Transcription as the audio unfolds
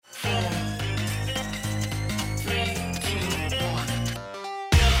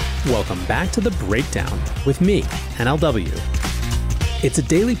Welcome back to The Breakdown with me, NLW. It's a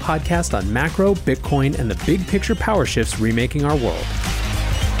daily podcast on macro, Bitcoin, and the big picture power shifts remaking our world.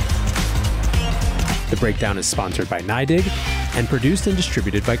 The Breakdown is sponsored by NYDIG and produced and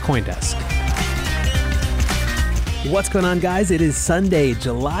distributed by CoinDesk. What's going on, guys? It is Sunday,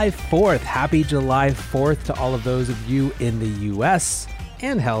 July 4th. Happy July 4th to all of those of you in the US,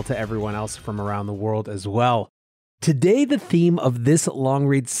 and hell to everyone else from around the world as well. Today, the theme of this long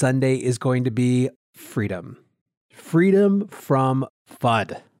read Sunday is going to be freedom. Freedom from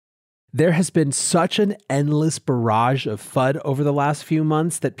FUD. There has been such an endless barrage of FUD over the last few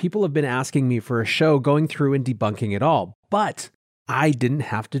months that people have been asking me for a show going through and debunking it all. But I didn't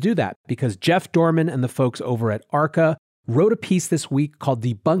have to do that because Jeff Dorman and the folks over at Arca wrote a piece this week called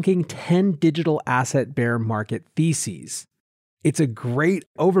Debunking 10 Digital Asset Bear Market Theses. It's a great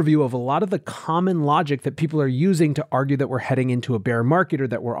overview of a lot of the common logic that people are using to argue that we're heading into a bear market or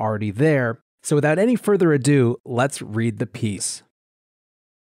that we're already there. So without any further ado, let's read the piece.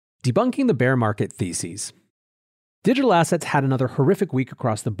 Debunking the Bear Market Theses. Digital assets had another horrific week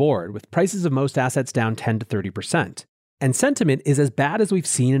across the board, with prices of most assets down 10 to 30%. And sentiment is as bad as we've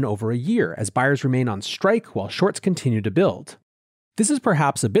seen in over a year, as buyers remain on strike while shorts continue to build. This is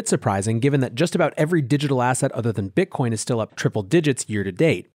perhaps a bit surprising given that just about every digital asset other than Bitcoin is still up triple digits year to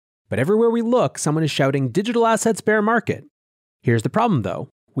date. But everywhere we look, someone is shouting, "Digital assets bear market." Here's the problem though.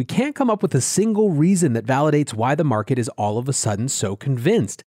 We can't come up with a single reason that validates why the market is all of a sudden so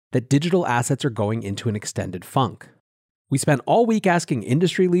convinced that digital assets are going into an extended funk. We spent all week asking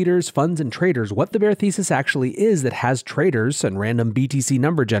industry leaders, funds, and traders what the bear thesis actually is that has traders and random BTC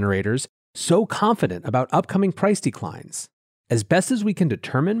number generators so confident about upcoming price declines. As best as we can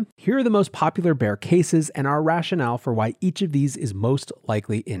determine, here are the most popular bear cases and our rationale for why each of these is most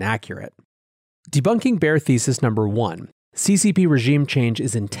likely inaccurate. Debunking bear thesis number 1. CCP regime change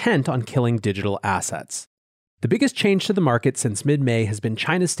is intent on killing digital assets. The biggest change to the market since mid-May has been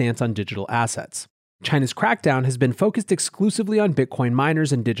China's stance on digital assets. China's crackdown has been focused exclusively on Bitcoin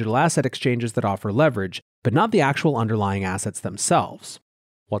miners and digital asset exchanges that offer leverage, but not the actual underlying assets themselves.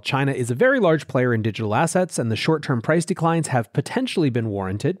 While China is a very large player in digital assets and the short-term price declines have potentially been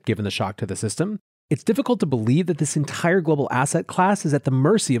warranted given the shock to the system, it's difficult to believe that this entire global asset class is at the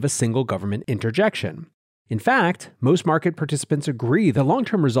mercy of a single government interjection. In fact, most market participants agree the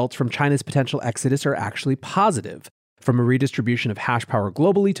long-term results from China's potential exodus are actually positive, from a redistribution of hash power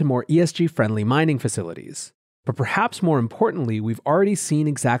globally to more ESG-friendly mining facilities. But perhaps more importantly, we've already seen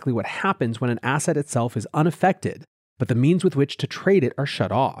exactly what happens when an asset itself is unaffected, but the means with which to trade it are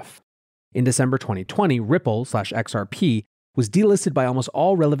shut off. In December 2020, Ripple/XRP was delisted by almost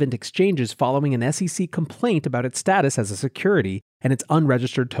all relevant exchanges following an SEC complaint about its status as a security and its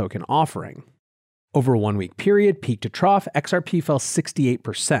unregistered token offering. Over a 1-week period, peak to trough, XRP fell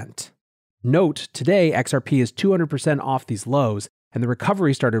 68%. Note, today XRP is 200% off these lows, and the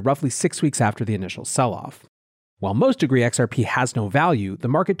recovery started roughly 6 weeks after the initial sell-off. While most agree XRP has no value, the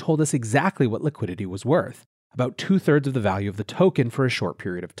market told us exactly what liquidity was worth. About 2/3 of the value of the token for a short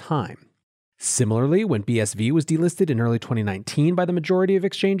period of time. Similarly, when BSV was delisted in early 2019 by the majority of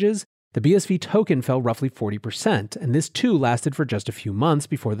exchanges, the BSV token fell roughly 40%, and this too lasted for just a few months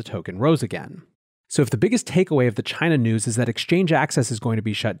before the token rose again. So if the biggest takeaway of the China news is that exchange access is going to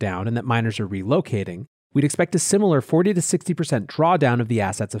be shut down and that miners are relocating, we'd expect a similar 40 to 60% drawdown of the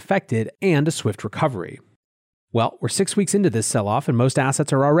assets affected and a swift recovery. Well, we're 6 weeks into this sell-off and most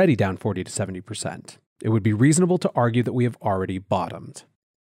assets are already down 40 to 70%. It would be reasonable to argue that we have already bottomed.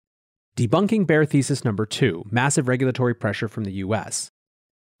 Debunking bear thesis number 2, massive regulatory pressure from the US.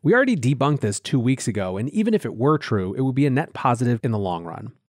 We already debunked this 2 weeks ago, and even if it were true, it would be a net positive in the long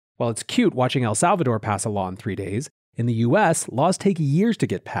run. While it's cute watching El Salvador pass a law in 3 days, in the US, laws take years to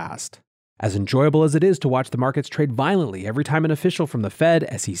get passed. As enjoyable as it is to watch the markets trade violently every time an official from the Fed,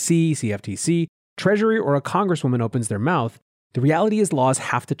 SEC, CFTC, Treasury, or a congresswoman opens their mouth, the reality is laws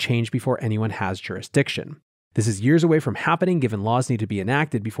have to change before anyone has jurisdiction. This is years away from happening given laws need to be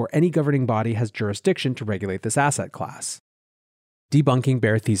enacted before any governing body has jurisdiction to regulate this asset class. Debunking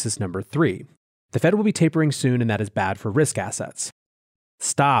bear thesis number 3. The Fed will be tapering soon and that is bad for risk assets.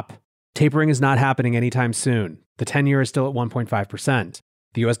 Stop. Tapering is not happening anytime soon. The 10-year is still at 1.5%.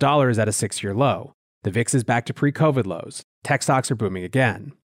 The US dollar is at a 6-year low. The VIX is back to pre-COVID lows. Tech stocks are booming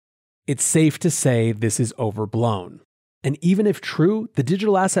again. It's safe to say this is overblown. And even if true, the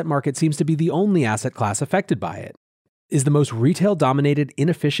digital asset market seems to be the only asset class affected by it. Is the most retail-dominated,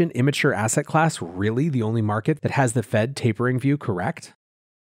 inefficient, immature asset class really the only market that has the Fed tapering view correct?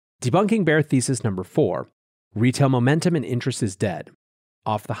 Debunking bear thesis number 4. Retail momentum and interest is dead.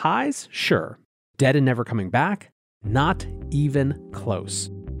 Off the highs? Sure. Dead and never coming back? Not even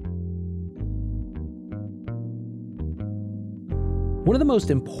close. One of the most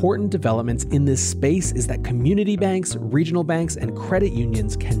important developments in this space is that community banks, regional banks, and credit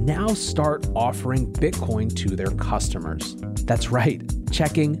unions can now start offering Bitcoin to their customers. That's right,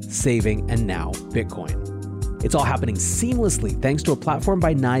 checking, saving, and now Bitcoin. It's all happening seamlessly thanks to a platform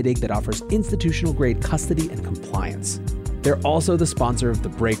by NYDIG that offers institutional-grade custody and compliance. They're also the sponsor of The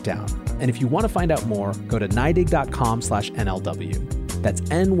Breakdown. And if you want to find out more, go to nydig.com/NLW. That's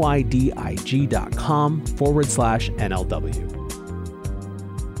nydig.com/NLW.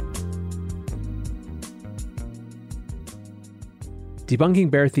 Debunking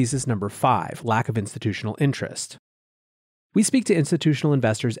bear thesis number 5, lack of institutional interest. We speak to institutional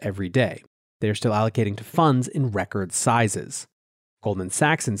investors every day. They are still allocating to funds in record sizes. Goldman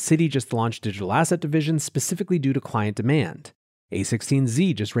Sachs and Citi just launched digital asset divisions specifically due to client demand.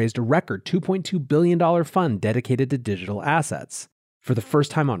 A16Z just raised a record $2.2 billion fund dedicated to digital assets. For the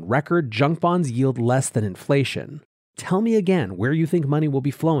first time on record, junk bonds yield less than inflation. Tell me again where you think money will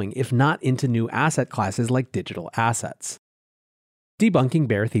be flowing if not into new asset classes like digital assets. Debunking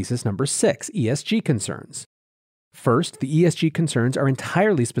bear thesis number 6, ESG concerns. First, the ESG concerns are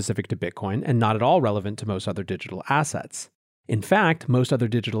entirely specific to Bitcoin and not at all relevant to most other digital assets. In fact, most other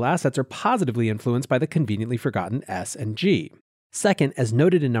digital assets are positively influenced by the conveniently forgotten S and G. Second, as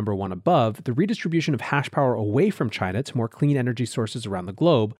noted in number 1 above, the redistribution of hash power away from China to more clean energy sources around the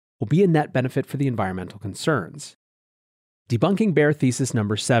globe will be a net benefit for the environmental concerns. Debunking bear thesis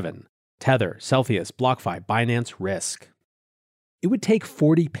number 7, Tether, Celsius, BlockFi, Binance, Risk. It would take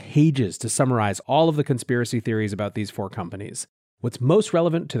 40 pages to summarize all of the conspiracy theories about these 4 companies. What's most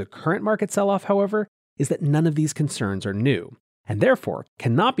relevant to the current market sell-off, however, is that none of these concerns are new, and therefore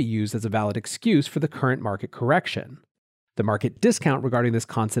cannot be used as a valid excuse for the current market correction. The market discount regarding this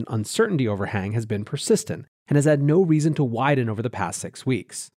constant uncertainty overhang has been persistent and has had no reason to widen over the past 6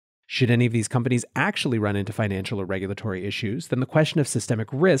 weeks. Should any of these companies actually run into financial or regulatory issues, then the question of systemic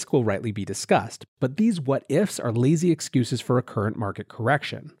risk will rightly be discussed, but these what-ifs are lazy excuses for a current market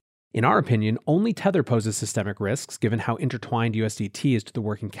correction. In our opinion, only Tether poses systemic risks given how intertwined USDT is to the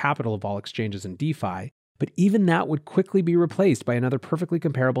working capital of all exchanges in DeFi, but even that would quickly be replaced by another perfectly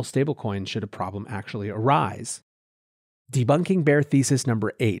comparable stablecoin should a problem actually arise. Debunking bear thesis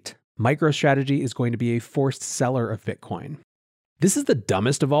number 8, MicroStrategy is going to be a forced seller of Bitcoin. This is the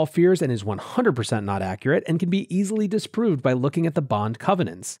dumbest of all fears and is 100% not accurate and can be easily disproved by looking at the bond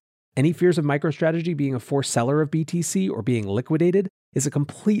covenants. Any fears of MicroStrategy being a forced seller of BTC or being liquidated is a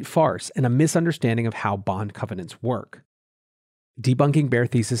complete farce and a misunderstanding of how bond covenants work. Debunking bear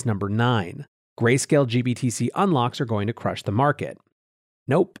thesis number 9, Grayscale GBTC unlocks are going to crush the market.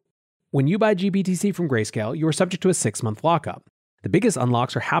 Nope. When you buy GBTC from Grayscale, you are subject to a 6-month lockup. The biggest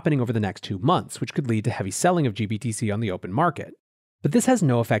unlocks are happening over the next 2 months, which could lead to heavy selling of GBTC on the open market. But this has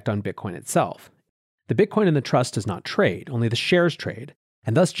no effect on Bitcoin itself. The Bitcoin in the trust does not trade, only the shares trade,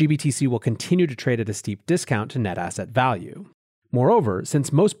 and thus GBTC will continue to trade at a steep discount to net asset value. Moreover,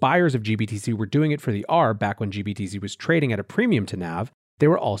 since most buyers of GBTC were doing it for the ARB back when GBTC was trading at a premium to NAV, they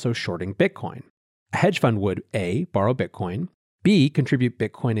were also shorting Bitcoin. A hedge fund would A, borrow Bitcoin, B, contribute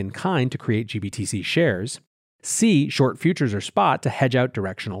Bitcoin in kind to create GBTC shares, C, short futures or spot to hedge out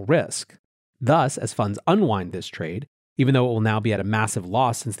directional risk. Thus, as funds unwind this trade, even though it will now be at a massive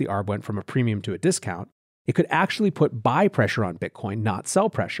loss since the ARB went from a premium to a discount, it could actually put buy pressure on Bitcoin, not sell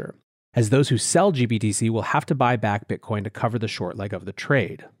pressure, as those who sell GBTC will have to buy back Bitcoin to cover the short leg of the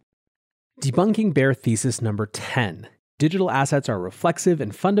trade. Debunking bear thesis number 10. Digital assets are reflexive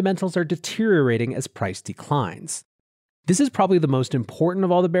and fundamentals are deteriorating as price declines. This is probably the most important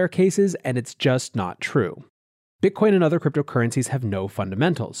of all the bear cases, and it's just not true. Bitcoin and other cryptocurrencies have no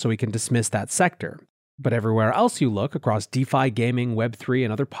fundamentals, so we can dismiss that sector. But everywhere else you look, across DeFi, gaming, Web3,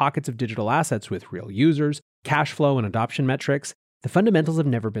 and other pockets of digital assets with real users, cash flow, and adoption metrics, the fundamentals have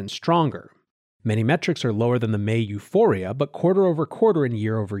never been stronger. Many metrics are lower than the May euphoria, but quarter over quarter and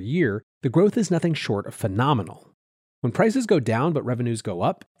year over year, the growth is nothing short of phenomenal. When prices go down but revenues go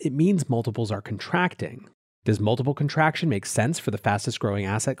up, it means multiples are contracting. Does multiple contraction make sense for the fastest growing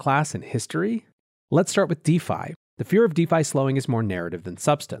asset class in history? Let's start with DeFi. The fear of DeFi slowing is more narrative than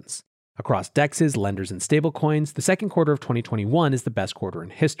substance. Across DEXs, lenders, and stablecoins, the second quarter of 2021 is the best quarter in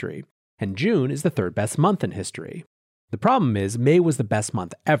history, and June is the 3rd best month in history. The problem is, May was the best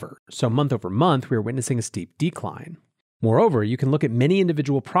month ever, so month over month we are witnessing a steep decline. Moreover, you can look at many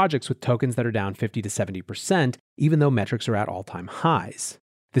individual projects with tokens that are down 50 to 70%, even though metrics are at all-time highs.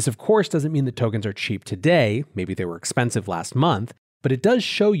 This of course doesn't mean that tokens are cheap today, maybe they were expensive last month, but it does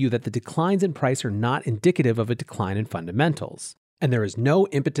show you that the declines in price are not indicative of a decline in fundamentals. And there is no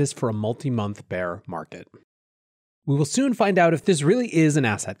impetus for a multi-month bear market. We will soon find out if this really is an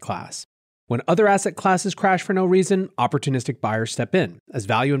asset class. When other asset classes crash for no reason, opportunistic buyers step in, as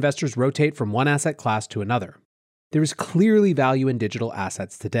value investors rotate from one asset class to another. There is clearly value in digital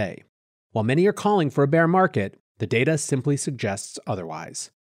assets today. While many are calling for a bear market, the data simply suggests otherwise.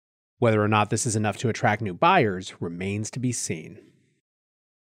 Whether or not this is enough to attract new buyers remains to be seen.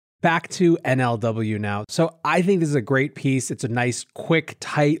 Back to NLW now. So I think this is a great piece. It's a nice, quick,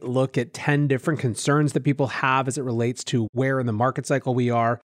 tight look at 10 different concerns that people have as it relates to where in the market cycle we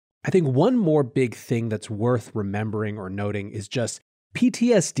are. I think one more big thing that's worth remembering or noting is just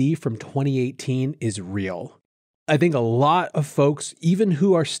PTSD from 2018 is real. I think a lot of folks, even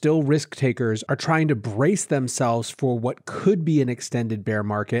who are still risk takers, are trying to brace themselves for what could be an extended bear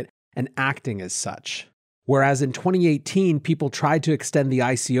market and acting as such. Whereas in 2018, people tried to extend the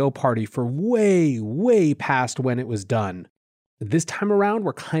ICO party for way past when it was done. This time around,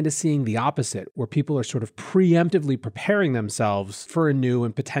 we're kind of seeing the opposite, where people are sort of preemptively preparing themselves for a new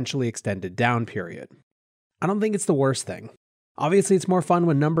and potentially extended down period. I don't think it's the worst thing. Obviously, it's more fun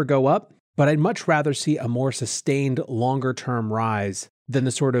when numbers go up, but I'd much rather see a more sustained, longer-term rise than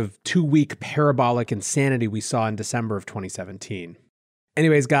the sort of 2-week parabolic insanity we saw in December of 2017.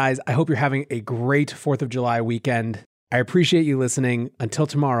 Anyways, guys, I hope you're having a great 4th of July weekend. I appreciate you listening. Until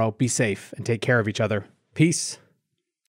tomorrow, be safe and take care of each other. Peace.